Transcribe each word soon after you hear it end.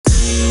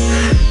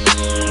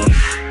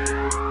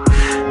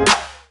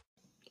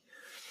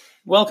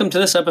Welcome to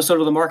this episode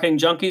of the Marketing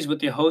Junkies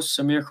with your hosts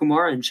Samir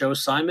Kumar and Joe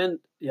Simon.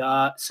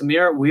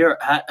 Samir, we are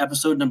at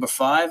episode number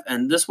 5,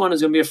 and this one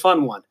is going to be a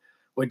fun one.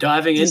 We're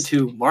diving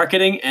into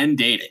marketing and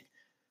dating.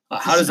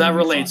 How does that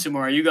relate,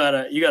 Samir? You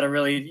gotta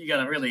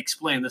really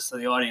explain this to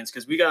the audience,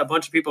 because we got a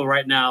bunch of people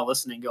right now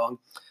listening, going,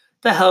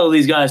 "What the hell are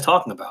these guys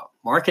talking about?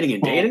 Marketing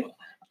and dating?"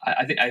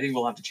 I think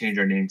we'll have to change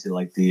our name to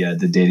like the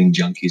Dating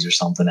Junkies or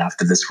something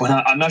after this one.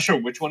 I'm not sure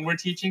which one we're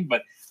teaching,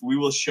 but we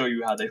will show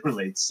you how they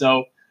relate.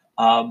 So,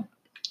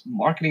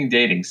 marketing and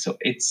dating. So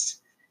it's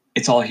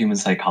all human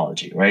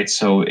psychology, right?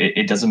 So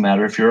it doesn't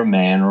matter if you're a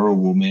man or a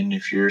woman,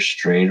 if you're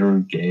straight or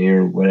gay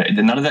or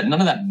whatever. None of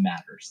that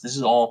matters. This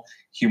is all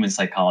human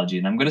psychology.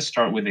 And I'm going to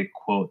start with a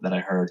quote that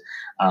I heard.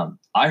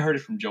 I heard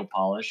it from Joe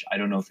Polish. I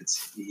don't know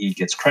if he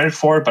gets credit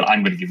for it, but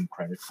I'm going to give him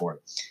credit for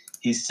it.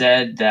 He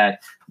said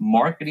that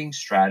marketing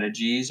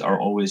strategies are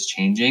always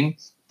changing,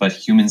 but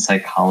human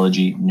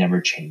psychology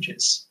never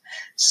changes.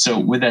 So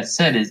with that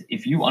said,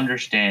 if you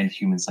understand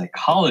human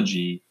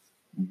psychology,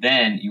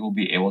 then you will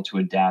be able to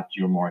adapt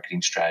your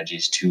marketing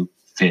strategies to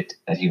fit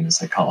that human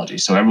psychology.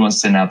 So everyone's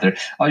sitting out there,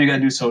 oh, you got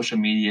to do social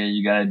media,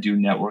 you got to do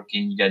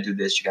networking, you got to do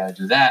this, you got to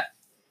do that.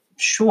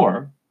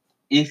 Sure,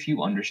 if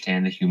you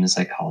understand the human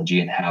psychology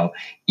and how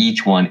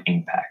each one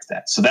impacts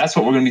that. So that's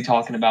what we're going to be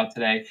talking about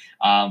today.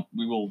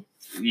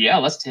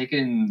 Let's take it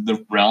in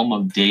the realm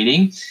of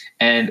dating.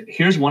 And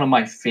here's one of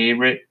my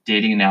favorite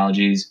dating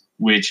analogies,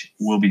 which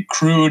will be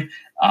crude,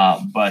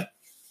 but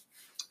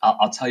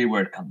I'll tell you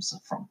where it comes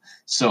from.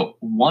 So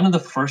one of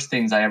the first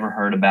things I ever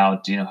heard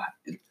about,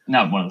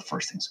 not one of the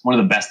first things, one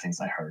of the best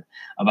things I heard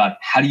about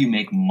how do you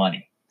make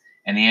money?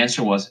 And the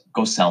answer was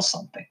go sell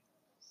something.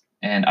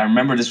 And I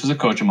remember this was a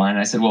coach of mine. And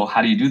I said, well,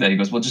 how do you do that? He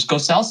goes, well, just go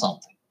sell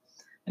something.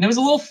 And it was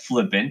a little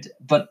flippant,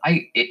 but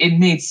it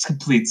made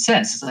complete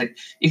sense. It's like,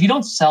 if you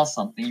don't sell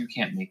something, you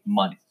can't make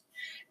money.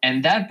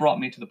 And that brought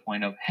me to the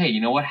point of, hey, you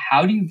know what?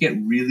 How do you get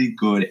really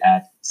good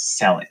at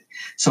selling?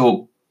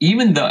 So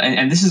even though,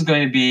 and this is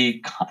going to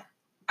be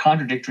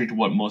contradictory to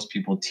what most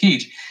people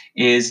teach,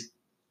 is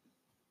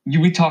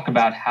we talk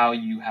about how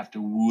you have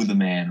to woo the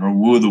man or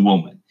woo the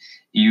woman.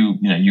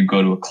 You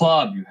go to a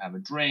club, you have a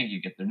drink, you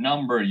get their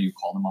number, you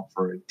call them up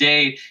for a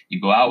date,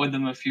 you go out with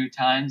them a few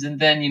times, and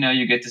then,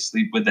 you get to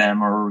sleep with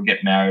them or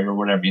get married or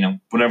whatever,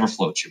 whatever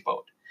floats your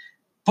boat.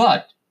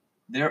 But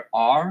there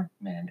are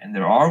men and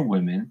there are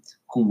women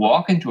who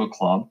walk into a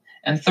club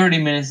and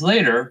 30 minutes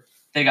later,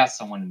 they got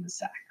someone in the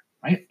sack,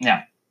 right?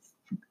 Now,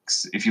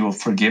 if you will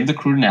forgive the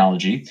crude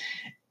analogy,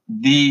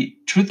 the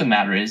truth of the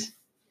matter is,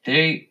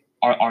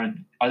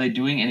 are they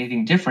doing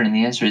anything different? And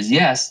the answer is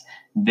yes.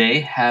 They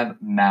have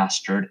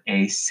mastered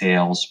a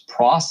sales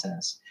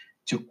process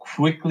to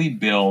quickly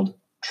build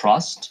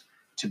trust,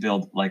 to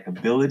build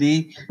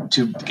likability,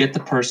 to get the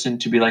person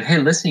to be like, hey,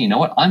 listen, you know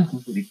what? I'm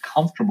completely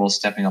comfortable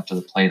stepping up to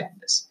the plate on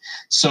this.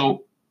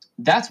 So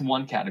that's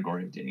one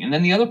category of dating. And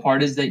then the other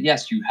part is that,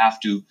 yes,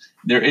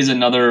 there is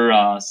another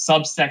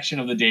subsection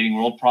of the dating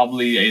world,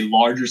 probably a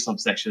larger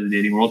subsection of the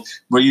dating world,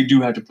 where you do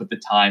have to put the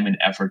time and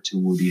effort to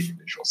woo the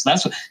individual.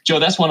 So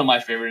that's one of my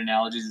favorite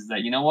analogies, is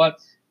that, you know what?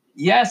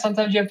 Yeah,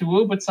 sometimes you have to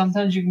woo, but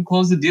sometimes you can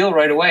close the deal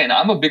right away. And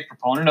I'm a big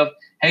proponent of,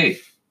 hey,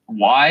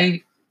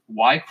 why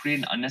create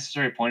an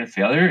unnecessary point of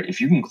failure if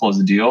you can close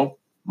the deal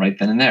right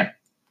then and there?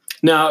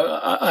 Now,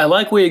 I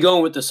like where you're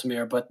going with this,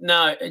 Samir, but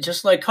now,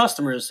 just like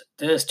customers,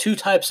 there's 2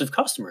 types of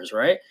customers,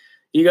 right?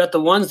 You got the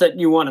ones that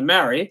you want to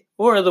marry,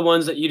 or the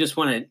ones that you just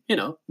want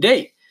to,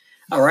 date.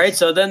 All right.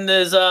 So then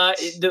there's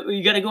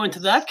you got to go into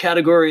that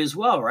category as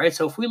well, right?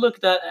 So if we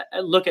look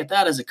at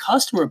that as a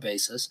customer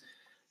basis,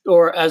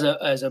 or as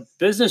a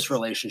business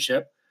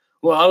relationship,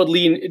 well, I would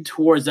lean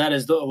towards that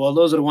as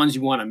those are the ones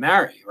you want to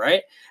marry,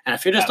 right? And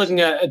if you're just looking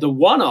at the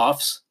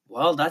one-offs,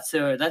 well, that's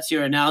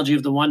your analogy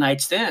of the one-night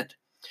stand.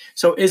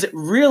 So is it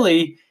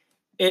really?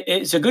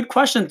 It's a good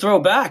question to throw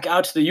back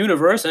out to the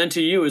universe and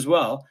to you as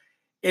well.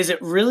 Is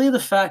it really the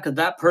fact that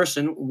that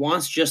person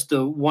wants just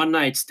the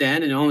one-night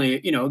stand and only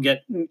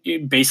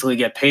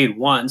get paid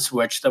once?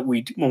 When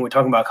we're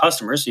talking about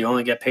customers, you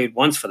only get paid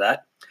once for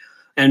that,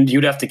 and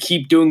you'd have to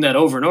keep doing that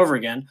over and over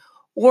again.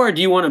 Or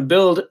do you want to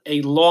build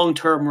a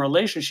long-term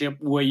relationship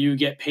where you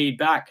get paid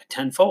back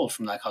tenfold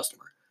from that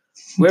customer?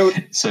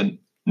 So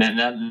now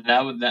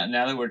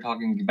that we're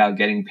talking about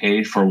getting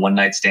paid for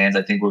one-night stands,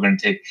 I think we're going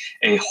to take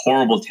a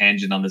horrible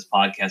tangent on this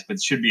podcast, but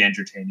it should be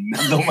entertaining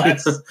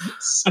nonetheless.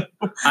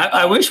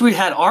 I wish we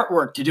had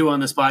artwork to do on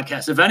this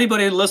podcast. If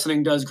anybody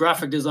listening does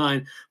graphic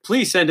design,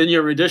 please send in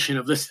your edition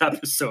of this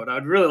episode.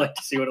 I'd really like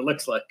to see what it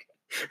looks like.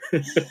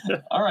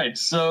 All right.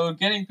 So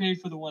getting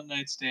paid for the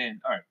one-night stand.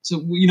 All right.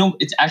 So,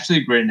 it's actually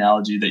a great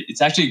analogy.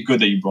 It's actually good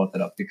that you brought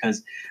that up,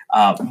 because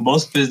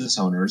most business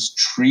owners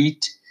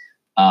treat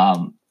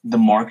the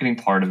marketing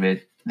part of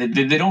it. They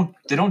don't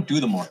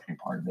do the marketing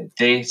part of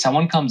it.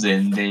 Someone comes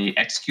in, they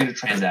execute a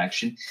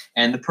transaction,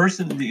 and the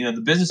person,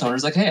 the business owner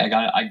is like, hey,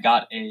 I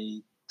got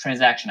a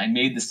transaction. I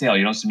made the sale.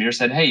 Samir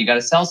said, hey, you got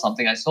to sell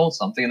something. I sold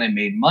something and I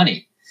made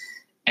money.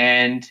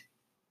 And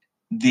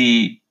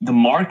the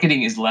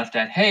marketing is left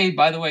at, hey,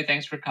 by the way,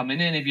 thanks for coming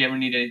in. If you ever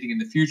need anything in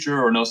the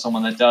future or know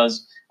someone that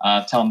does,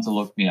 tell them to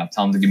look me up.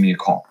 Tell them to give me a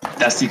call.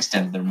 That's the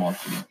extent of their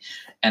marketing.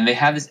 And they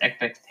have this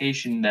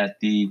expectation that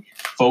the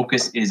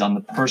focus is on the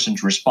person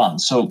to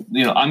respond. So,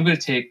 I'm going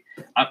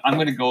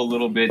to go a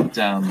little bit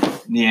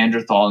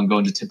Neanderthal and go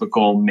into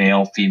typical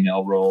male,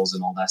 female roles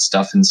and all that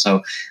stuff. And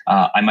so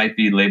I might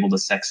be labeled a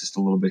sexist a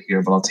little bit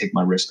here, but I'll take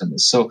my risk on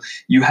this. So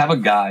you have a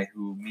guy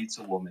who meets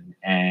a woman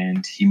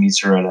and he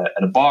meets her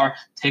at a bar,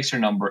 takes her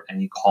number,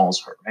 and he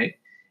calls her, right?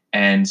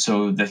 And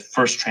so the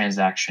first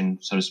transaction,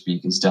 so to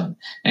speak, is done.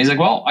 And he's like,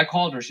 well, I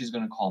called her. She's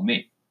going to call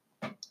me.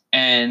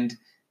 And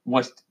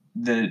what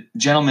the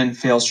gentleman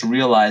fails to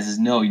realize is,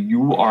 no,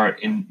 you are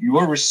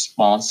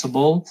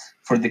responsible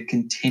for the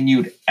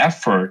continued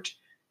effort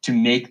to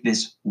make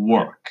this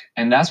work.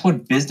 And that's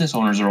what business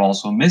owners are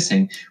also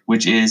missing,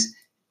 which is,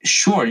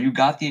 sure, you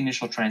got the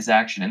initial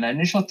transaction, and that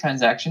initial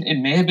transaction, it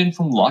may have been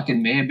from luck, it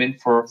may have been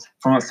from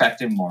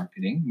effective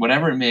marketing,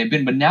 whatever it may have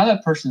been, but now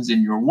that person's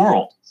in your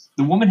world.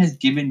 The woman has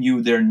given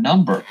you their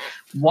number.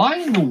 Why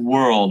in the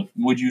world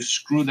would you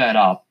screw that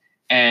up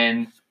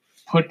and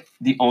put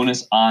the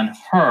onus on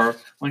her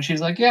when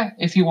she's like, yeah,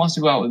 if he wants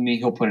to go out with me,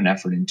 he'll put an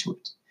effort into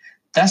it?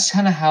 That's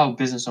kind of how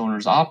business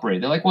owners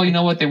operate. They're like, well, you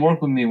know what? They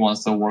worked with me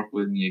once, they'll work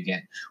with me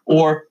again.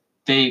 Or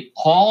they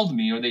called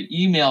me or they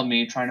emailed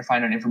me trying to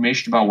find out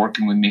information about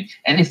working with me.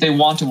 And if they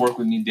want to work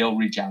with me, they'll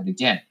reach out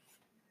again.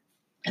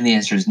 And the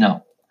answer is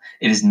no.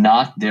 It is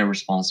not their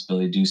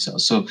responsibility to do so.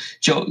 So,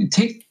 Joe,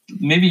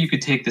 maybe you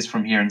could take this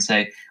from here and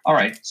say, all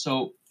right,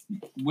 so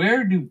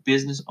where do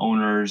business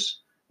owners,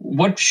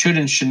 what should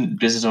and shouldn't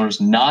business owners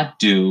not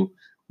do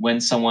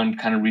when someone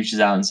kind of reaches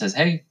out and says,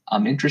 hey,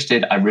 I'm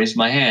interested, I raised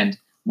my hand.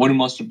 What do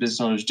most of business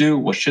owners do?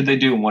 What should they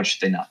do and what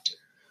should they not do?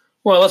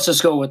 Well, let's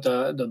just go with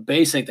the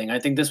basic thing. I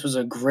think this was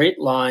a great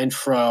line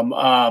from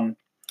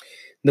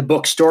the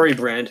book Story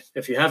Brand.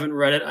 If you haven't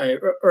read it, I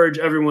urge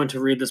everyone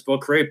to read this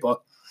book. Great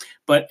book.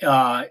 But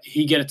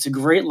it's a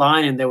great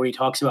line in there where he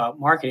talks about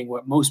marketing,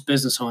 what most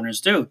business owners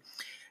do.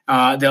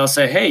 They'll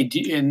say, hey, do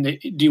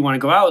you want to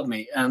go out with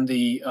me? And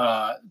the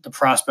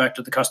prospect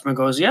or the customer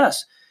goes,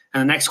 yes.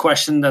 And the next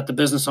question that the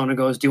business owner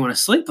goes, do you want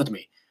to sleep with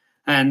me?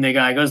 And the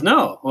guy goes,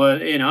 no.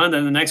 Well, and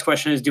then the next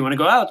question is, do you want to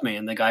go out with me?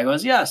 And the guy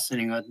goes, yes.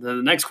 And the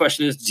next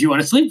question is, do you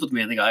want to sleep with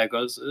me? And the guy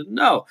goes,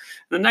 no.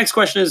 And the next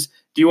question is,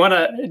 do you want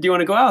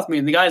to go out with me?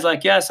 And the guy's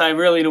like, yes, I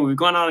really, we've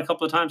gone out a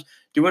couple of times. Do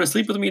you want to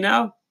sleep with me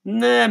now?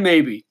 Nah,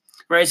 maybe.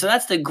 Right. So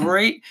that's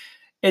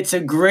it's a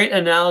great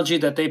analogy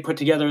that they put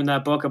together in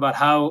that book about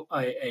how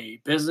a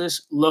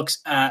business looks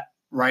at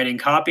writing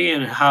copy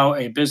and how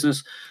a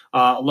business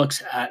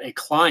looks at a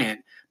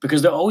client,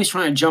 because they're always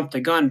trying to jump the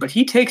gun. But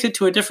he takes it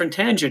to a different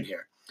tangent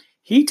here.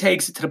 He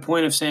takes it to the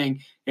point of saying,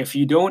 if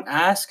you don't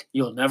ask,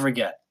 you'll never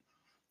get.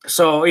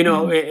 So,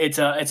 it's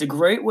a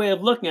great way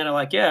of looking at it.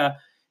 Like, yeah,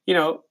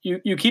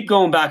 you keep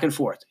going back and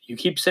forth. You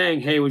keep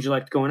saying, hey, would you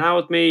like to go out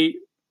with me?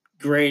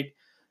 Great.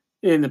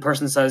 And the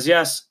person says,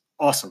 yes.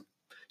 Awesome.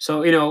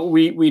 So,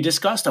 we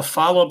discussed a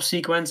follow-up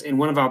sequence in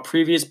one of our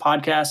previous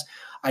podcasts.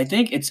 I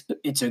think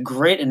it's a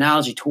great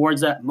analogy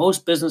towards that.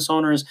 Most business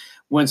owners,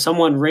 when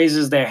someone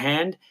raises their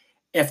hand,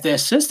 if their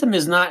system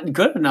is not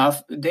good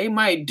enough, they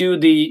might do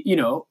the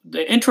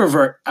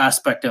introvert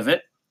aspect of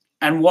it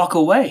and walk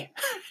away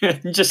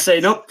and just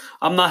say, nope,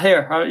 I'm not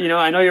here.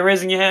 I know you're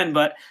raising your hand,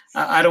 but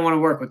I don't want to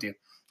work with you.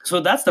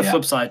 So that's the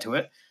flip side to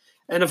it.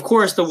 And of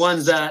course, the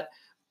ones that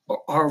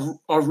are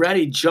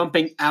already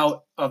jumping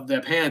out of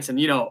their pants and,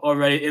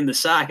 already in the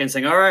sack and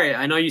saying, all right,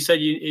 I know you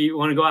said you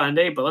want to go out on a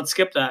date, but let's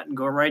skip that and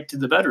go right to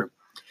the bedroom.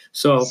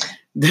 So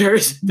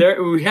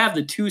we have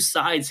the two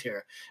sides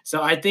here.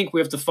 So I think we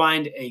have to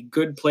find a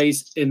good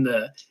place in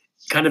the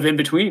kind of in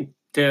between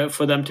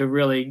for them to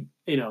really,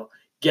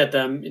 get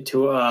them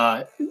to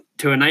a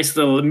nice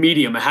little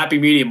medium, a happy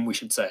medium, we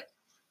should say.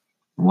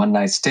 One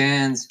night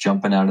stands,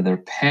 jumping out of their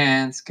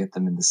pants, get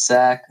them in the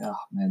sack. Oh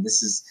man,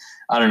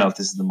 I don't know if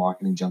this is the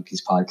Marketing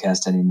Junkies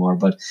podcast anymore,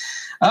 but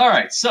all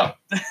right. So,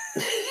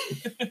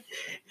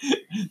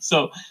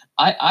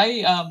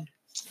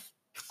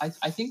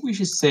 I think we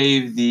should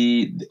save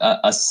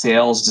a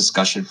sales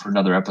discussion for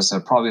another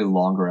episode, probably a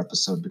longer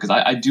episode, because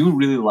I do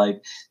really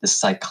like the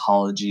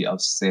psychology of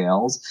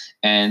sales,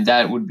 and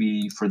that would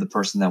be for the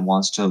person that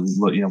wants to,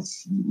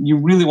 you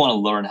really want to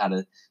learn how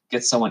to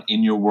get someone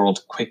in your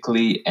world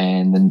quickly,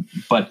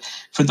 but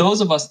for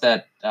those of us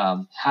that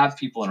have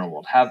people in our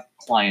world, have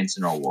clients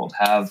in our world,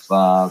 have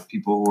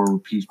people who are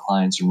repeat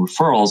clients and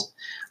referrals,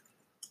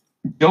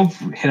 Joe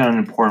hit on an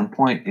important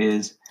point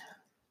is,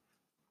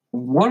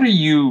 what are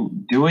you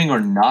doing or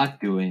not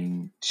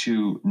doing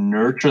to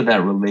nurture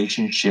that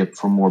relationship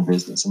for more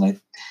business? And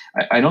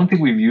I don't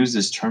think we've used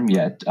this term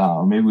yet,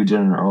 or maybe we did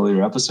in an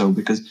earlier episode,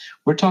 because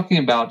we're talking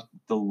about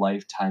the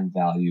lifetime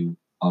value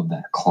of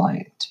that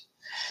client.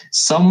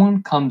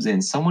 Someone comes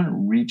in,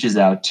 someone reaches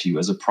out to you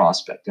as a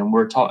prospect, and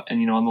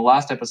in the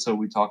last episode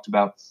we talked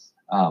about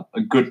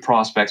good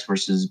prospects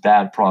versus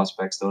bad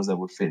prospects, those that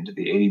would fit into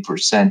the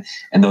 80%,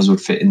 and those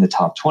would fit in the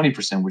top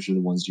 20%, which are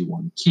the ones you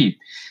want to keep.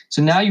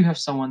 So now you have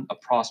a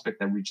prospect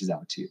that reaches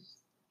out to you.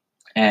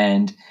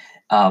 And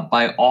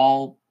by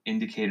all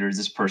indicators,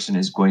 this person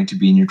is going to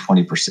be in your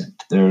 20%.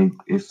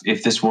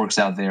 If this works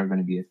out, they are going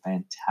to be a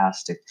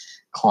fantastic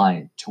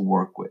client to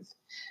work with.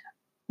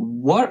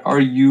 What are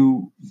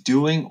you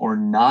doing or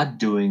not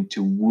doing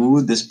to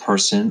woo this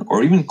person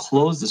or even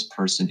close this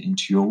person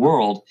into your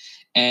world?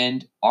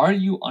 And are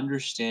you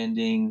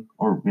understanding,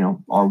 or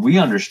are we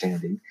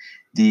understanding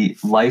the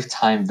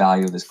lifetime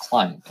value of this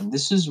client? And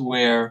this is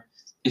where,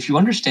 if you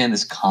understand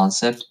this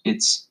concept,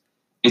 it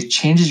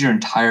changes your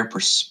entire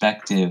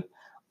perspective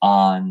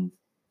on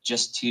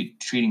just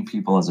treating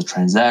people as a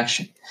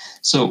transaction.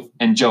 So,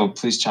 and Joe,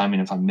 please chime in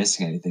if I'm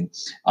missing anything.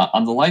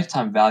 On the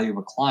lifetime value of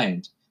a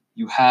client,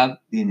 you have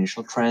the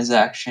initial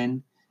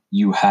transaction,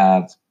 you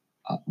have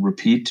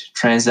repeat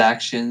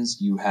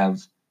transactions, you have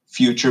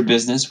future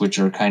business, which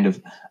are kind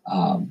of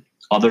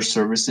other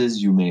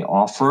services you may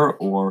offer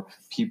or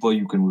people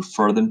you can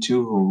refer them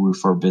to who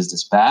refer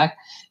business back.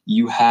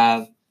 You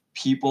have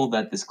people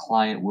that this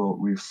client will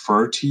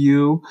refer to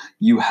you.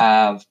 You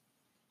have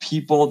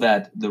people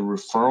that the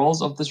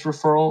referrals of this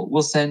referral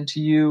will send to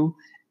you.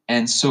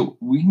 And so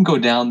we can go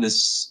down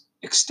this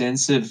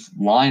extensive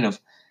line of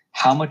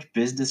how much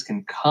business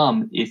can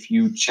come if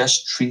you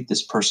just treat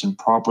this person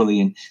properly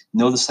and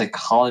know the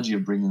psychology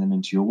of bringing them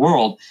into your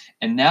world.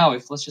 And now,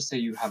 if let's just say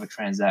you have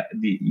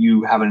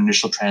you have an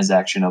initial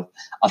transaction of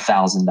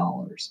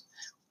 $1,000,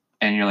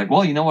 and you're like,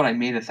 well, you know what? I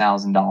made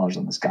 $1,000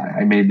 on this guy.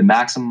 I made the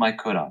maximum I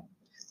could on him.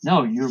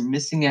 No, you're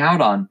missing out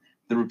on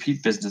the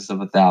repeat business of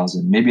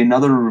 1,000, maybe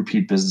another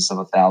repeat business of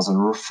 1,000, a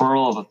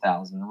referral of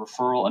 1,000,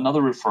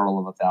 another referral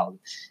of 1,000.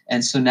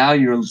 And so now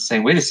you're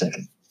saying, wait a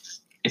second.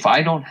 If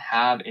I don't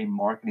have a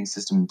marketing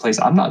system in place,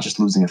 I'm not just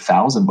losing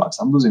 $1,000.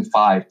 I'm losing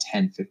 $5,000,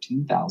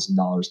 $10,000,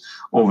 $15,000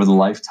 over the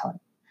lifetime.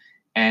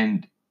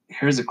 And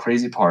here's the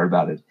crazy part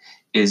about it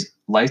is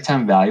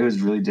lifetime value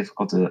is really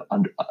difficult to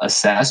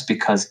assess,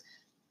 because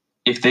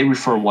if they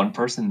refer one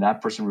person,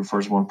 that person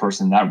refers one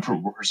person, that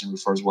person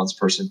refers one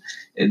person,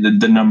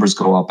 the numbers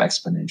go up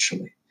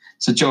exponentially.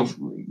 So Joe,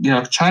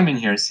 chime in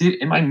here. See,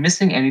 am I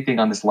missing anything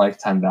on this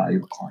lifetime value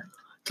of a client?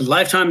 The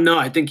lifetime, no,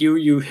 I think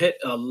you hit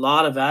a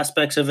lot of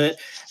aspects of it.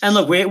 And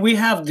look, we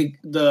have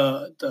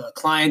the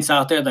clients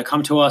out there that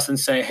come to us and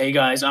say, hey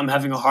guys, I'm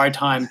having a hard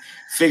time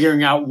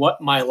figuring out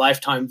what my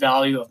lifetime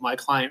value of my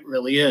client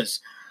really is.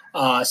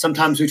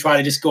 Sometimes we try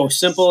to just go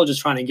simple,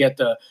 just trying to get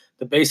the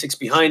basics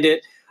behind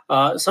it.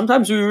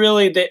 Sometimes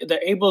they're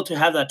able to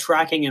have that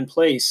tracking in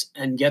place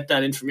and get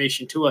that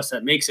information to us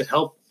that makes it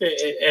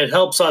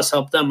helps us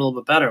help them a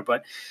little bit better.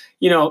 But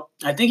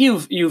I think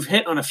you've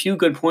hit on a few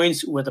good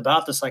points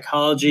about the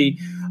psychology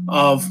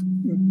of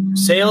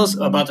sales,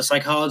 about the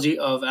psychology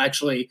of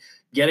actually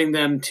getting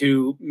them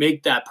to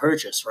make that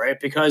purchase, right?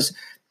 Because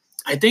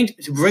I think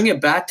to bring it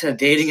back to the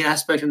dating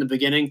aspect in the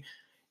beginning,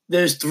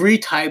 there's 3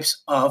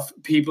 types of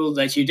people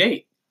that you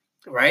date,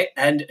 right?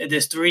 And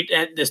there's three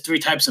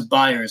types of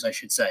buyers, I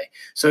should say.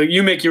 So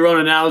you make your own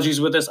analogies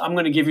with this. I'm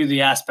going to give you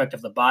the aspect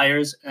of the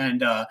buyers,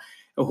 and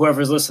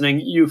whoever's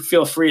listening, you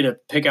feel free to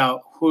pick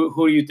out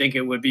who you think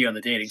it would be on the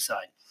dating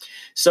side.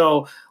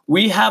 So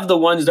we have the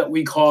ones that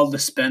we call the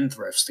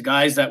spendthrifts, the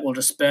guys that will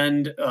just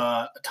spend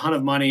a ton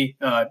of money,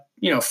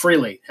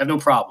 freely, have no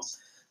problem.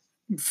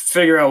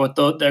 Figure out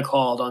what they're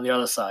called on the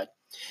other side.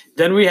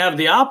 Then we have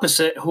the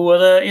opposite, who are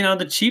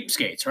the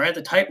cheapskates, right?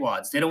 The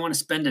tightwads. They don't want to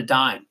spend a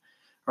dime,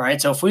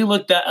 right? So if we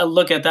look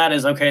at that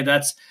as, okay,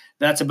 that's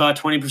about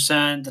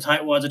 20%. The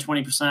tightwads are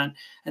 20%.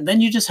 And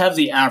then you just have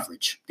the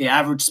average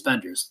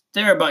spenders.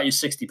 They're about your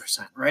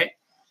 60%, right?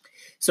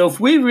 So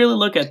if we really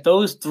look at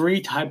those 3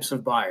 types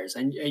of buyers,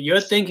 and your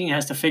thinking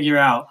has to figure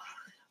out,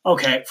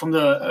 okay, from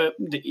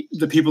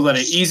the people that are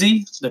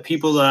easy, the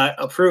people that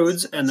are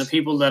prudes, and the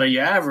people that are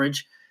your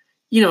average,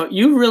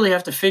 you really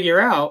have to figure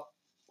out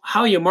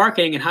how your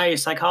marketing and how your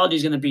psychology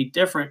is going to be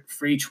different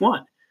for each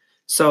one.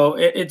 So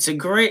it's a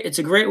great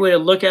way to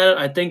look at it.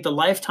 I think the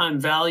lifetime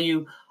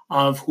value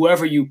of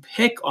whoever you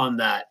pick on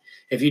that,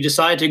 if you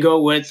decide to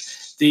go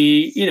with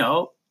the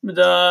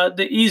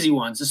easy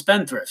ones, the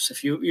spendthrifts,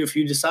 if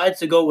you decide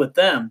to go with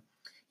them,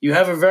 you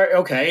have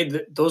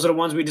those are the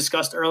ones we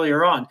discussed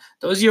earlier on.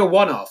 Those are your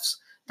one-offs.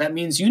 That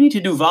means you need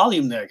to do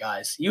volume there,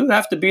 guys. You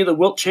have to be the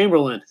Wilt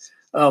Chamberlain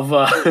of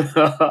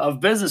of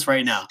business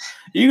right now.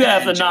 You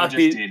have to knock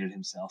these. Dated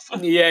himself.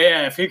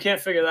 Yeah. If you can't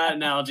figure that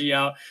analogy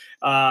out,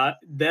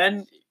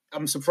 then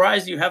I'm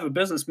surprised you have a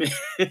business man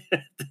at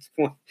this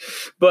point.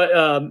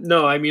 But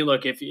no, I mean,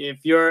 look, if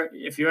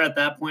you're at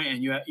that point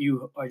and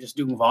you are just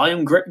doing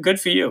volume, good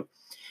for you.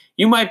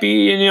 You might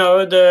be,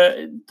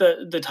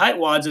 the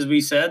tightwads, as we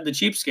said, the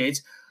cheapskates.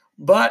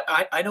 But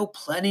I know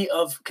plenty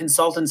of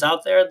consultants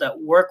out there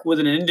that work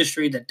within an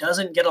industry that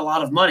doesn't get a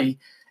lot of money,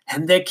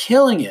 and they're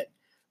killing it.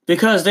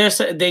 Because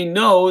they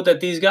know that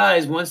these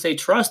guys, once they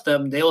trust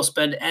them, they will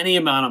spend any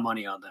amount of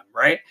money on them,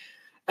 right?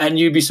 And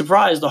you'd be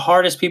surprised, the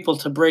hardest people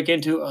to break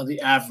into are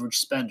the average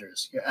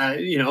spenders,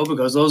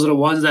 because those are the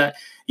ones that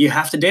you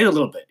have to date a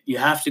little bit. You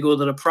have to go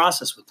through the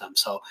process with them.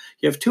 So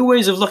you have two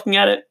ways of looking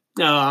at it.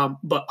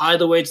 But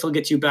either way, it still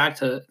gets you back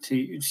to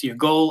your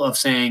goal of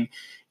saying,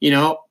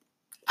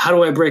 how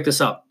do I break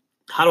this up?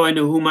 How do I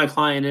know who my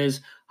client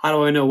is? How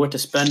do I know what to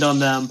spend on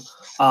them?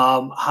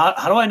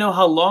 How do I know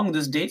how long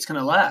this date's going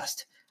to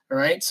last? All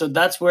right. So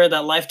that's where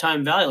that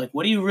lifetime value, like,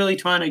 what are you really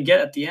trying to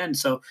get at the end?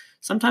 So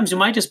sometimes you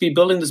might just be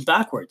building this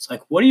backwards.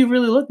 Like, what are you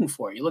really looking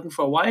for? You're looking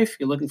for a wife.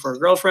 You're looking for a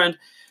girlfriend.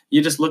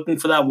 You're just looking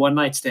for that one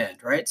night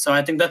stand. Right. So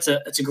I think it's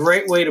a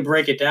great way to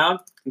break it down.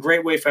 A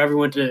great way for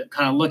everyone to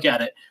kind of look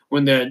at it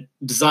when they're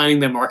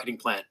designing their marketing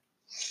plan.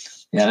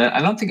 Yeah,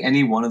 I don't think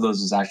any one of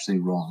those is actually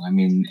wrong. I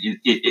mean,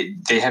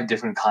 they have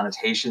different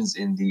connotations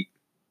in the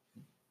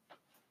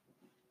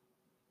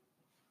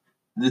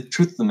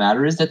truth of the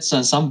matter is that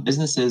some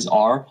businesses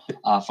are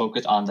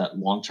focused on that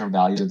long-term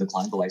value of the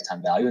client, the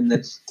lifetime value, and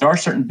that there are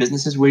certain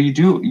businesses where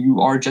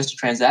you are just a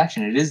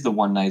transaction. It is the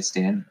one night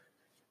stand.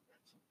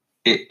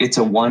 It's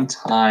a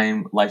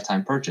one-time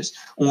lifetime purchase,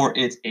 or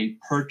it's a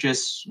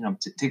purchase.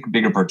 Take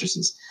bigger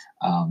purchases.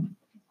 I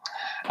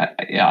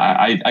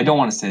don't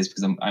want to say this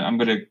because I'm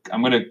gonna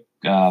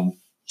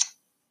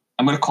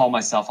call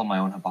myself on my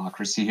own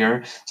hypocrisy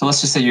here. So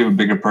let's just say you have a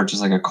bigger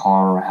purchase like a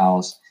car or a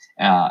house.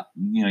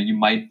 You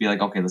might be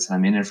like, okay, listen,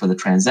 I'm in it for the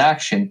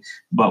transaction,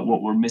 but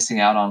what we're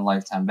missing out on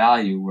lifetime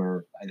value,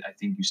 where I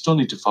think you still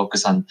need to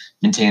focus on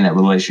maintaining that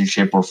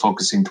relationship or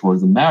focusing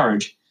towards the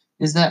marriage,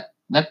 is that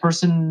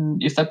person,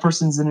 if that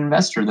person's an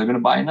investor, they're going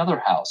to buy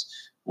another house,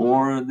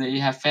 or they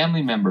have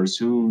family members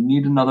who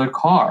need another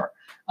car.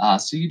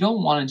 So you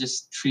don't want to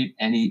just treat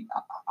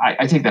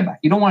I take that back.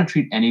 You don't want to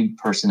treat any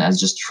person as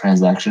just a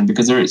transaction,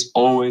 because there is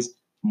always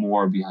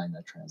more behind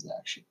that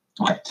transaction.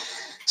 Okay.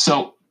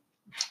 So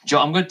Joe,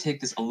 I'm going to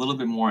take this a little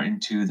bit more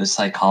into the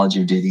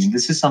psychology of dating.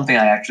 This is something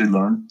I actually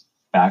learned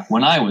back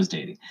when I was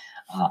dating.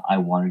 I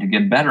wanted to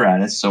get better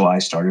at it, so I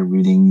started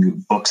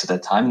reading books at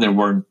that time. There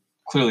were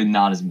clearly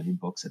not as many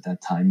books at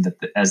that time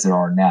as there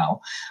are now,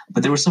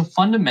 but there were some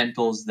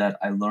fundamentals that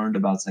I learned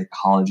about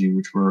psychology,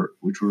 which were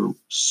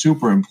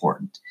super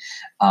important.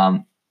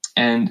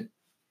 And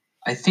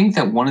I think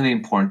that one of the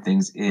important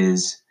things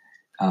is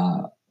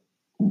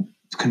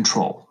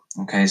control.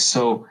 Okay,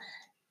 so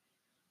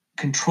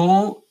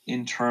control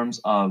in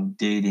terms of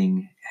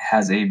dating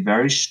has a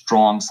very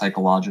strong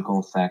psychological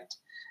effect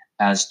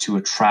as to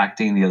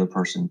attracting the other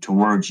person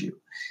towards you.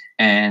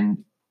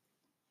 And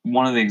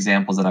one of the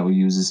examples that I would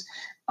use is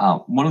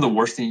one of the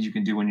worst things you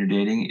can do when you're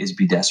dating is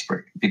be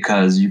desperate,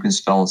 because you can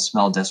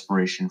smell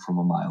desperation from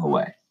a mile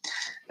away.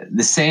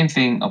 The same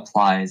thing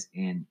applies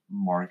in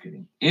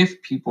marketing.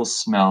 If people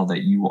smell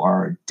that you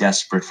are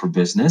desperate for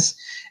business,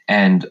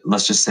 and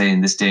let's just say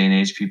in this day and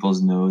age,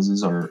 people's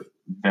noses are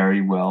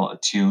very well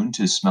attuned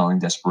to smelling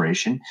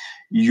desperation,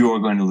 you're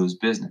going to lose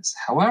business.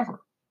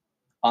 However,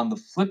 on the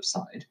flip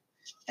side,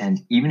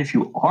 and even if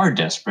you are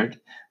desperate,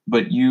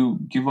 but you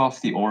give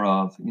off the aura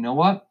of, you know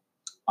what,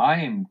 I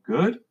am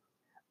good,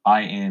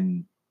 I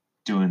am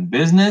doing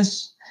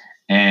business,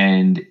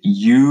 and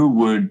you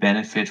would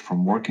benefit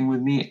from working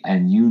with me,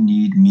 and you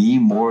need me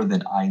more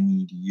than I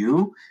need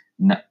you,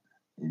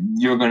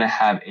 you're going to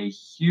have a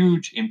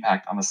huge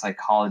impact on the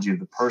psychology of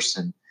the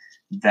person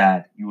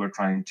that you are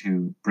trying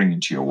to bring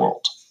into your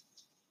world.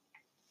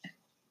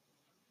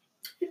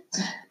 You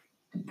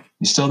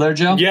still there,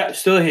 Joe? Yeah,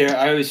 still here.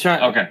 I was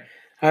trying. Okay.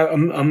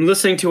 I'm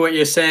listening to what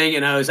you're saying,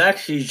 and I was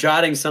actually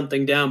jotting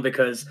something down,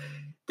 because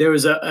there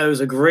was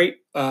a great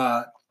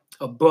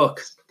a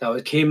book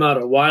that came out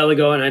a while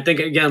ago, and I think,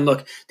 again,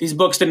 look, these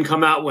books didn't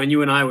come out when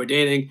you and I were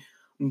dating,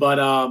 but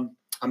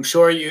I'm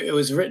sure it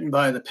was written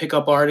by the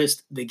pickup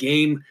artist, The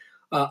Game.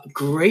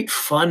 Great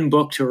fun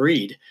book to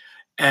read.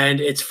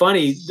 And it's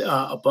funny,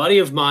 a buddy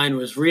of mine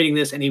was reading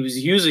this, and he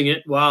was using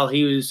it while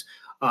he was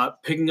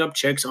picking up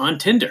chicks on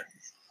Tinder.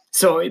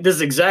 So this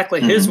is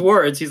exactly his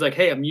words. He's like,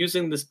 hey, I'm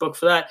using this book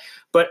for that.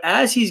 But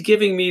as he's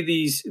giving me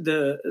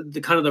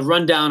the kind of the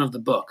rundown of the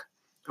book,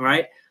 all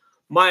right,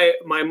 my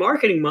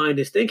marketing mind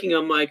is thinking,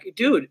 I'm like,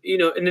 dude,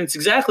 and it's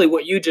exactly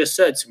what you just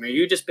said, Samir.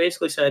 You just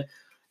basically said,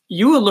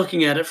 you were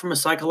looking at it from a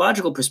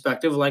psychological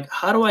perspective, like,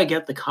 how do I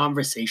get the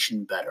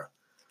conversation better,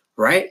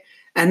 right?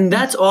 And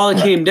that's all it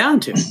came down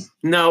to.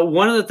 Now,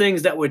 one of the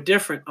things that were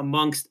different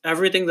amongst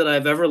everything that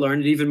I've ever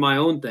learned, even my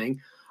own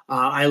thing,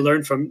 I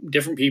learned from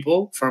different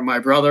people, from my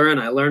brother, and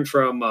I learned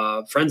from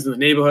friends in the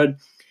neighborhood.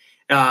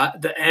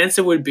 The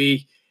answer would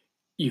be,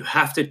 you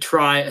have to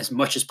try as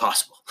much as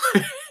possible.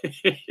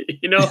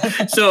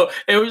 So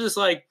it was just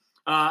like,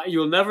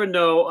 you'll never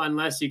know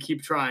unless you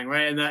keep trying,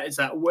 right? And it's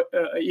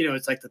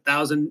like the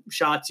 1,000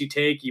 shots you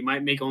take, you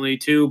might make only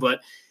 2, but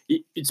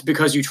it's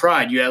because you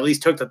tried. You at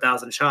least took the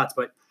 1,000 shots.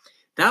 But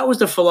that was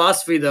the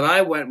philosophy that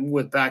I went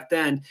with back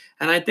then.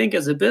 And I think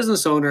as a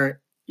business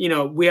owner,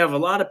 we have a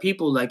lot of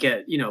people that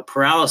get,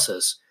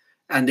 paralysis,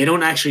 and they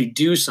don't actually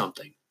do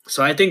something.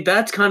 So I think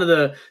that's kind of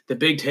the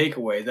big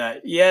takeaway,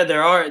 that, yeah,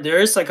 there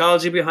is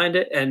psychology behind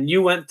it. And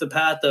you went the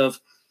path of,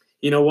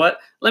 you know what?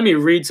 Let me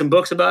read some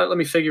books about it. Let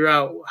me figure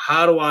out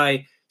how do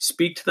I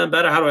speak to them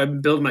better? How do I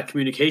build my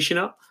communication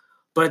up?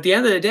 But at the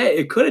end of the day,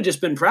 it could have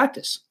just been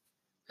practice.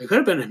 It could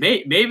have been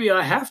maybe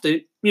I have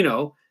to,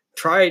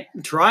 try,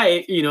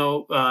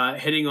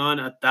 hitting on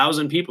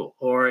 1,000 people,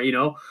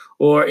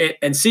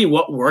 and see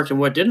what worked and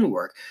what didn't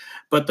work.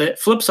 But the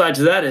flip side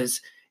to that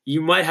is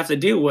you might have to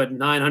deal with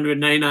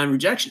 999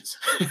 rejections.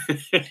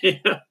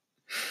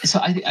 So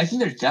I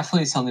think there's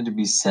definitely something to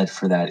be said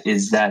for that,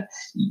 is that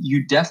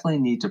you definitely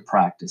need to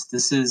practice.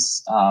 This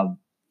is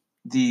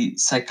the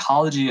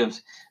psychology of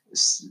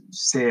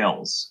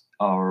sales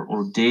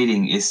or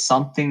dating is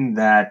something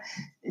that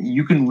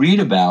you can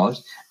read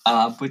about,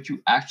 but you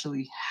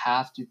actually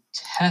have to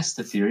test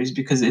the theories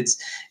because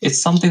it's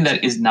something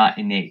that is not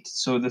innate.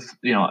 So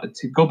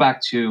to go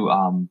back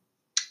to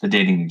the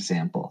dating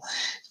example,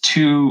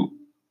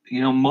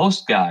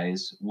 most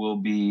guys will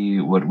be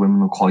what women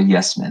will call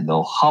yes men.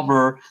 They'll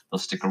hover, they'll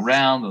stick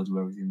around, they'll do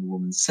everything the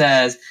woman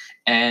says,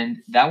 and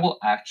that will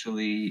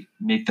actually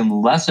make them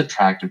less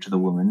attractive to the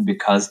woman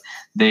because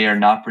they are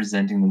not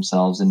presenting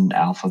themselves in an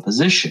alpha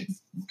position.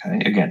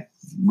 Okay, again,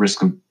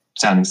 risk of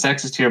sounding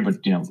sexist here, but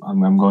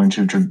I'm going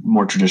to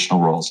more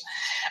traditional roles.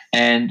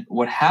 And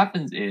what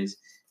happens is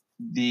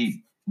the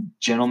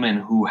gentleman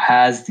who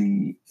has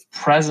the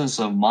presence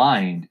of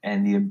mind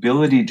and the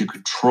ability to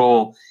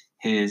control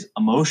his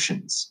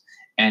emotions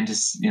and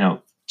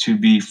to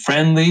be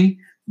friendly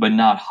but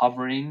not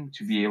hovering,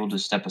 to be able to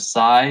step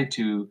aside,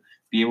 to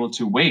be able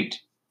to wait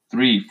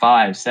 3,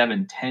 5,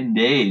 7, 10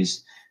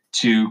 days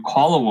to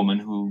call a woman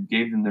who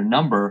gave them their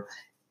number,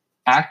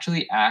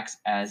 actually acts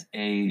as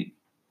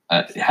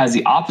has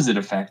the opposite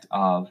effect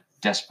of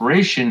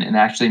desperation and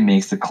actually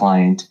makes the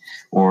client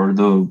or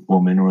the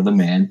woman or the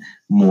man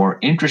more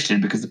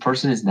interested because the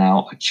person is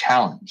now a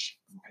challenge.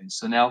 Okay,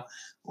 so now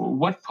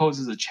what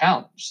poses a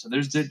challenge? So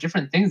there's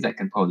different things that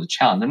can pose a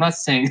challenge. I'm not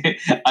saying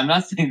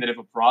that if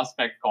a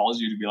prospect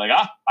calls you to be like,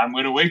 I'm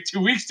going to wait 2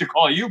 weeks to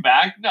call you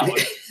back. No,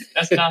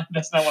 that's not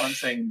what I'm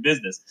saying in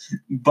business.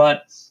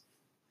 But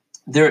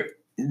there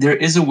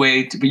is a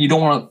way to, but you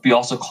don't want to be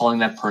also calling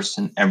that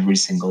person every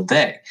single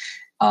day.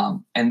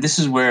 And this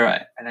is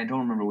where, and I don't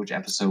remember which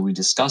episode we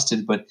discussed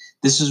it, but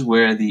this is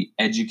where the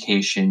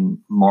education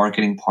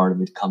marketing part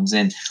of it comes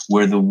in,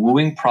 where the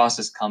wooing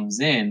process comes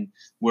in,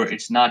 where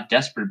it's not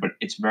desperate, but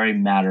it's very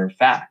matter of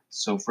fact.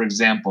 So for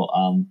example,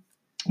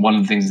 one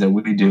of the things that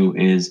we do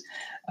is,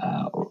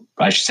 or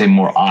I should say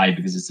more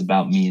because it's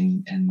about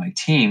me and my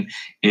team,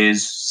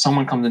 is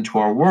someone comes into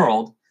our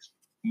world,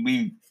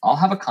 I'll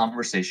have a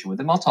conversation with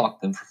them. I'll talk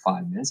to them for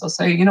 5 minutes. I'll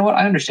say, you know what,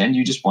 I understand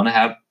you just want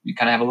to you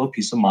kind of have a little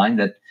peace of mind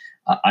that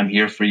I'm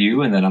here for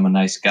you and that I'm a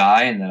nice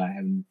guy and that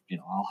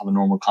I'll have a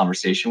normal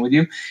conversation with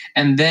you.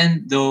 And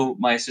then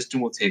my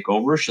assistant will take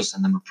over. She'll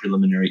send them a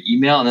preliminary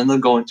email and then they'll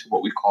go into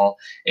what we call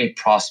a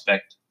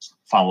prospect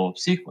follow-up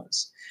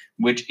sequence,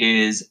 which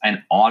is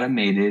an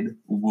automated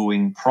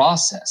wooing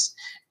process.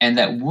 And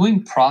that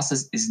wooing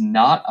process is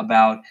not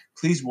about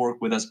please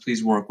work with us,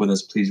 please work with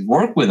us, please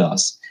work with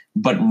us,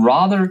 but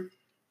rather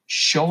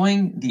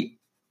showing the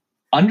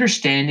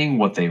understanding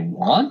what they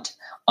want,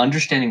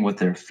 understanding what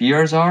their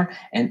fears are,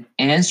 and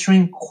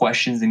answering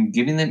questions and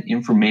giving them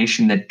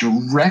information that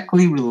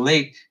directly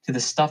relate to the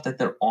stuff that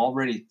they're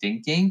already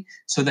thinking,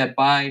 so that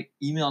by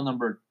email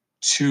number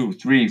 2,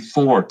 3,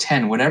 4,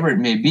 10, whatever it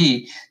may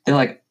be, they're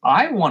like,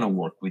 I want to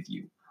work with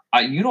you.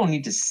 You don't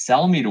need to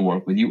sell me to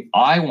work with you.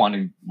 I want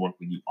to work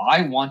with you.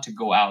 I want to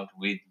go out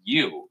with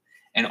you.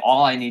 And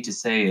all I need to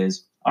say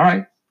is, all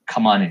right,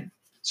 come on in.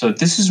 So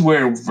this is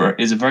where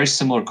is a very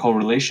similar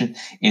correlation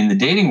in the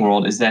dating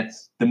world, is that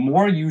the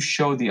more you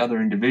show the other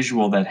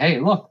individual that, hey,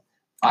 look,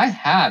 I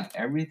have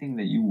everything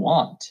that you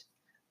want.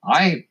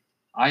 I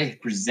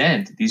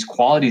present these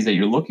qualities that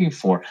you're looking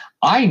for.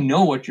 I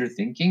know what you're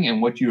thinking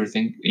and what you're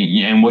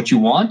thinking and what you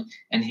want.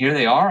 And here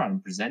they are.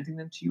 I'm presenting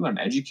them to you. I'm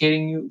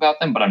educating you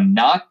about them, but I'm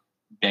not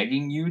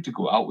begging you to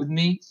go out with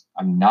me.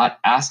 I'm not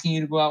asking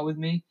you to go out with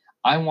me.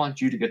 I want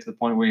you to get to the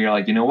point where you're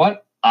like, you know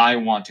what? I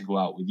want to go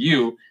out with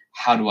you.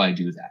 How do I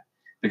do that?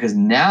 Because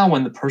now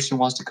when the person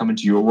wants to come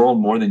into your world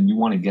more than you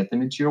want to get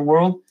them into your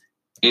world,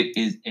 it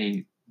is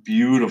a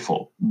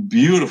beautiful,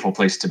 beautiful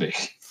place to be.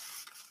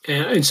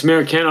 And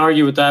Samir, can't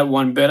argue with that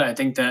one bit. I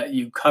think that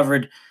you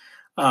covered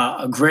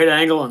a great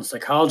angle on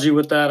psychology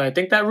with that. I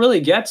think that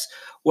really gets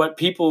what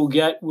people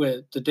get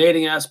with the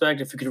dating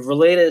aspect. If you could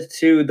relate it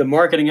to the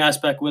marketing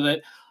aspect with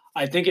it,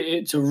 I think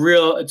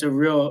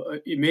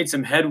it made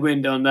some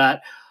headwind on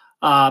that.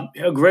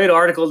 A great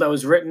article that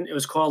was written, it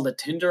was called The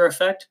Tinder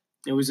Effect.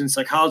 It was in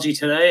Psychology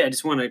Today. I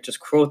just want to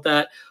quote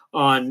that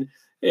on,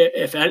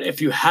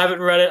 if you haven't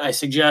read it, I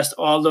suggest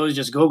all those,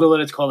 just Google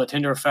it. It's called The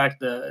Tinder Effect,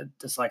 the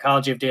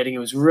Psychology of Dating. It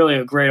was really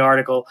a great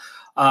article.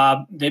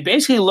 They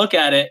basically look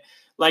at it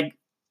like,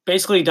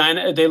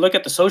 they look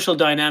at the social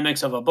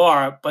dynamics of a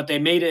bar, but they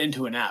made it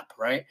into an app,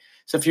 right?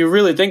 So if you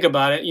really think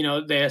about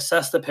it, they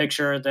assess the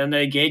picture, then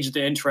they gauge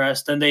the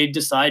interest, then they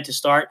decide to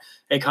start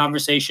a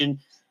conversation.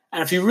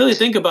 And if you really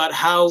think about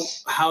how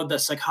the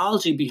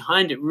psychology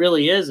behind it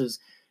really is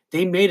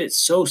they made it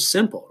so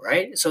simple,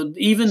 right? So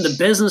even the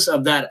business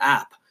of that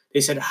app,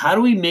 they said, how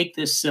do we make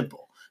this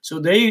simple?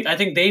 So I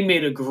think they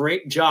made a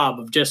great job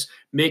of just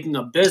making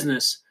a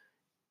business,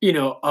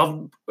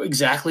 of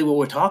exactly what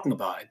we're talking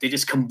about. They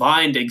just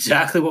combined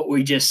exactly what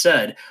we just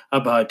said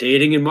about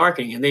dating and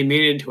marketing, and they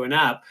made it into an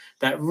app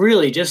that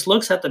really just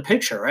looks at the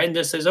picture, right? And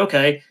just says,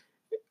 okay,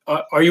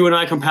 are you and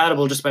I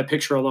compatible just by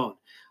picture alone?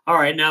 All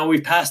right, now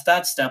we've passed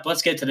that step.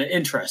 Let's get to the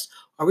interest.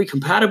 Are we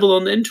compatible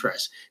on the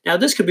interest? Now,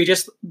 this could be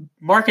just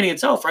marketing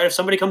itself, right? If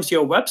somebody comes to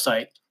your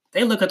website,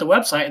 they look at the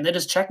website and they're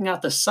just checking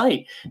out the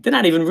site. They're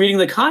not even reading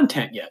the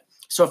content yet.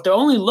 So if they're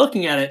only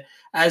looking at it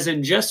as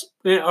in just,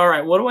 all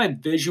right, what do I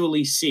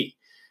visually see?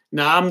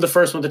 Now, I'm the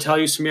first one to tell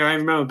you, Samir, I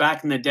remember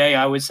back in the day,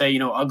 I would say,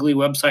 ugly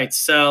websites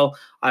sell.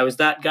 I was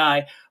that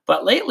guy.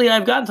 But lately,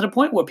 I've gotten to the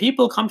point where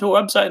people come to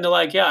a website and they're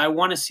like, yeah, I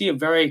want to see a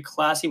very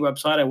classy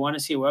website. I want to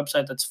see a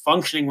website that's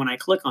functioning when I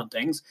click on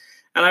things.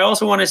 And I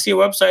also want to see a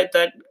website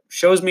that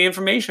shows me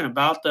information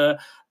about the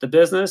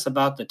business,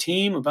 about the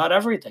team, about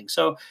everything.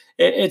 So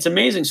it's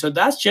amazing. So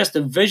that's just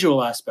the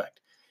visual aspect.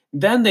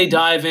 Then they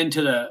dive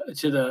into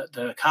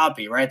the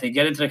copy, right? They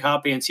get into the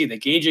copy and see the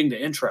gauging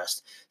the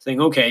interest,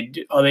 saying, okay,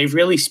 are they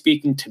really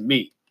speaking to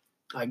me?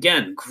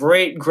 Again,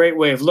 great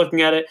way of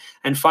looking at it.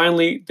 And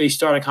finally, they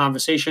start a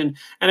conversation,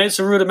 and it's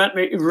a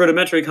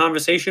rudimentary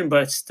conversation,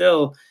 but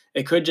still,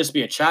 it could just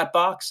be a chat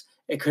box.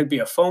 It could be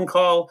a phone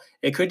call.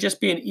 It could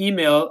just be an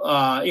email,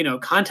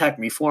 contact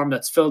me form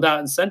that's filled out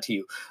and sent to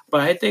you.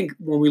 But I think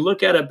when we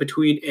look at it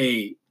between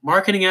a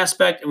marketing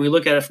aspect and we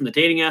look at it from the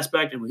dating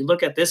aspect and we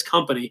look at this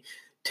company,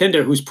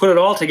 Tinder, who's put it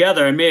all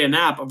together and made an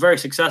app, a very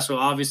successful,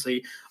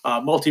 obviously,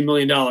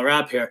 multi-million-dollar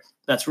app here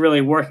that's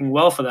really working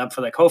well for them,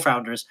 for their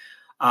co-founders.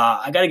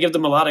 I got to give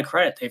them a lot of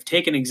credit. They've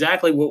taken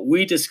exactly what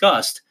we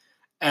discussed,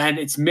 and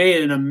it's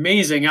made an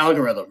amazing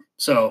algorithm.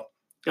 So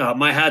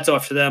my hat's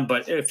off to them.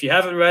 But if you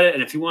haven't read it,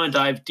 and if you want to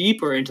dive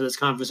deeper into this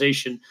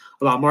conversation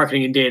about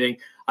marketing and dating,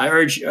 I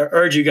urge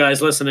you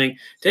guys listening,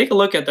 take a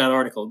look at that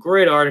article.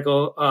 Great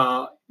article.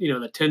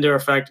 The Tinder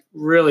effect,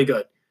 really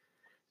good.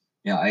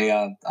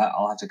 Yeah,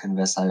 I'll have to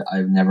confess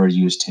I've never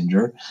used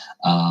Tinder.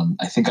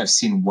 I think I've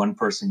seen one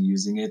person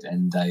using it,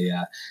 and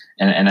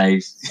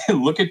I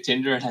look at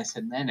Tinder and I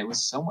said, man, it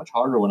was so much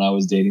harder when I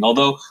was dating.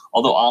 Although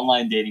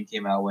online dating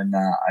came out when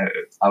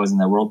I was in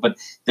that world, but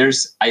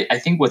I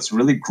think what's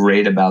really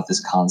great about this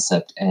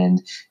concept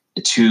and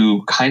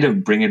to kind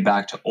of bring it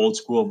back to old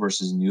school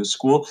versus new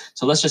school.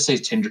 So let's just say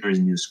Tinder is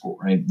new school,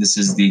 right? This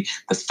is the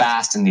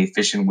fast and the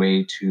efficient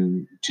way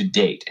to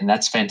date. And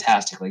that's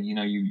fantastic. Like,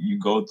 you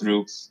go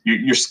through,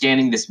 you're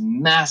scanning this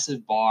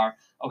massive bar.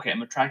 Okay,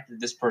 I'm attracted to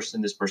this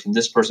person,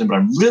 but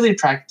I'm really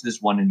attracted to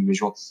this one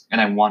individual and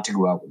I want to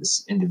go out with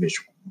this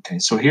individual. Okay,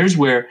 so here's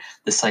where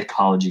the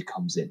psychology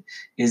comes in,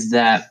 is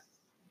that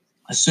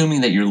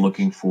assuming that you're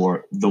looking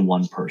for the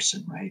one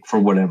person, right? For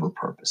whatever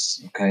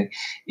purpose, okay,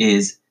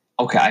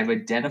 okay, I've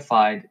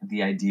identified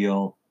the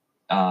ideal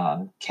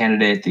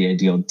candidate, the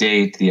ideal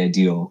date, the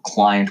ideal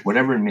client,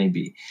 whatever it may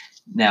be.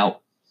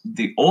 Now,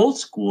 the old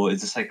school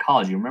is the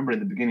psychology. Remember, in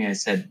the beginning, I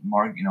said,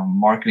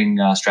 marketing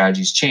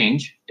strategies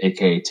change,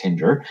 aka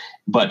Tinder,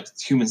 but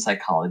human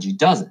psychology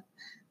doesn't.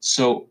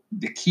 So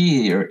the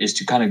key here is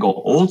to kind of go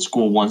old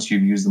school once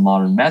you've used the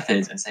modern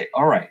methods and say,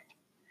 all right,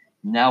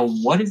 now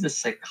what is the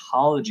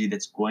psychology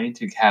that's going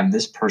to have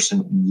this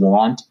person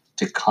want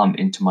to come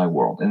into my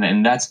world?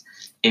 And that's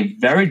a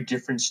very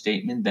different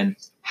statement than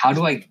how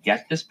do I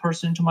get this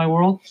person into my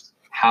world?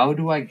 How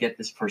do I get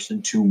this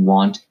person to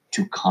want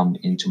to come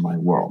into my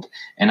world?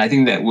 And I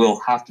think that we'll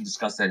have to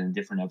discuss that in a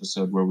different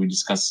episode where we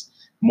discuss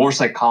more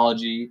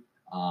psychology.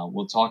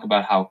 We'll talk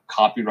about how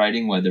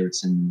copywriting, whether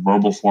it's in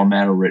verbal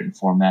format or written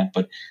format,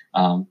 but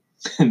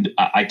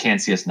I can't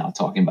see us not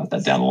talking about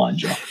that down the line,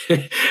 Joe.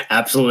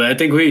 Absolutely.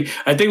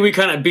 I think we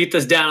kind of beat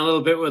this down a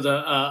little bit with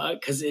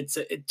because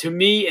to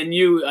me and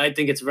you, I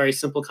think it's a very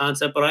simple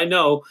concept, but I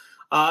know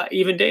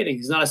even dating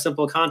is not a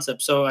simple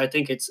concept. So I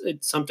think it's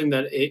something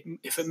that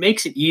if it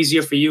makes it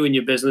easier for you in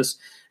your business,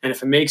 and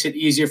if it makes it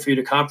easier for you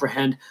to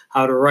comprehend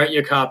how to write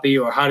your copy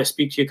or how to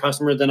speak to your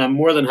customer, then I'm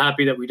more than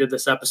happy that we did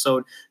this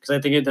episode, because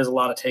I think there's a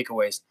lot of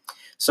takeaways.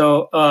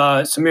 So,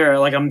 Samir,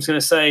 like I'm just going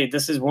to say,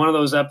 this is one of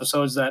those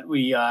episodes that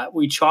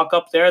we chalk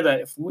up there that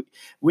if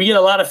we get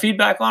a lot of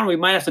feedback on, we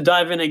might have to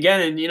dive in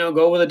again and,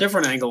 go with a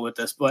different angle with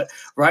this. But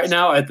right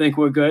now, I think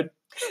we're good.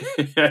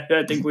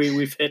 I think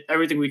we've hit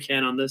everything we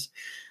can on this.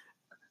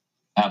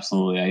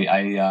 Absolutely.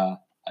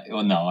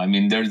 Well, no, I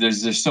mean,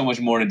 there's so much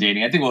more to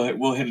dating. I think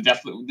we'll hit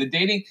definitely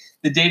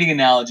the dating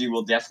analogy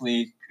will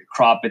definitely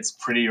crop its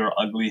pretty or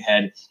ugly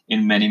head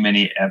in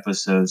many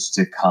episodes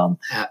to come.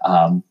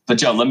 But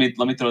Joe, let me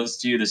throw this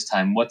to you this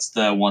time. What's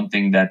the one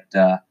thing that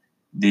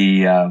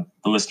the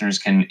listeners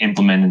can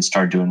implement and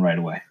start doing right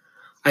away?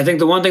 I think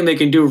the one thing they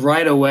can do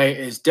right away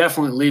is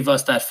definitely leave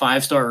us that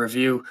 5-star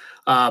review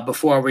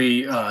before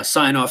we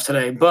sign off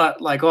today. But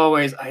like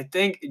always, I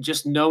think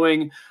just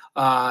knowing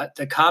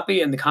the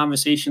copy and the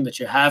conversation that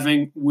you're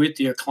having with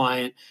your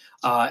client,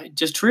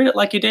 just treat it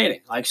like you're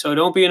dating. So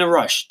don't be in a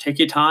rush. Take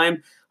your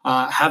time,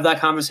 have that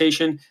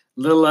conversation.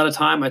 little at a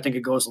time, I think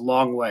it goes a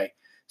long way.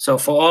 So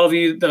for all of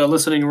you that are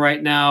listening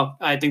right now,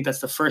 I think that's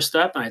the first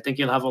step, and I think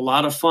you'll have a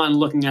lot of fun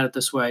looking at it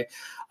this way.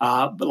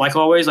 But like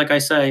always, like I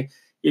say,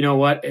 you know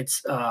what?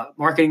 It's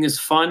marketing is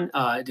fun.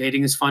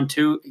 Dating is fun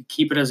too.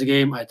 Keep it as a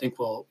game. I think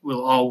we'll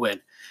all win.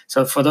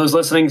 So for those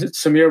listening,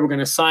 Samir, we're going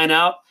to sign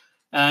out,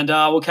 and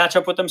we'll catch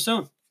up with them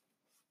soon.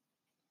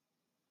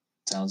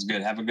 Sounds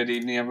good. Have a good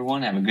evening,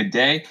 everyone. Have a good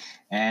day,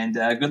 and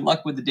good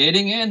luck with the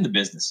dating and the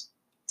business.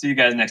 See you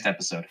guys next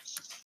episode.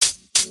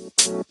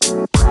 You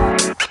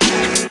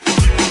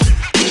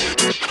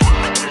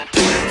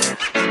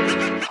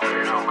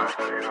know,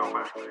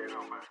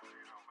 man.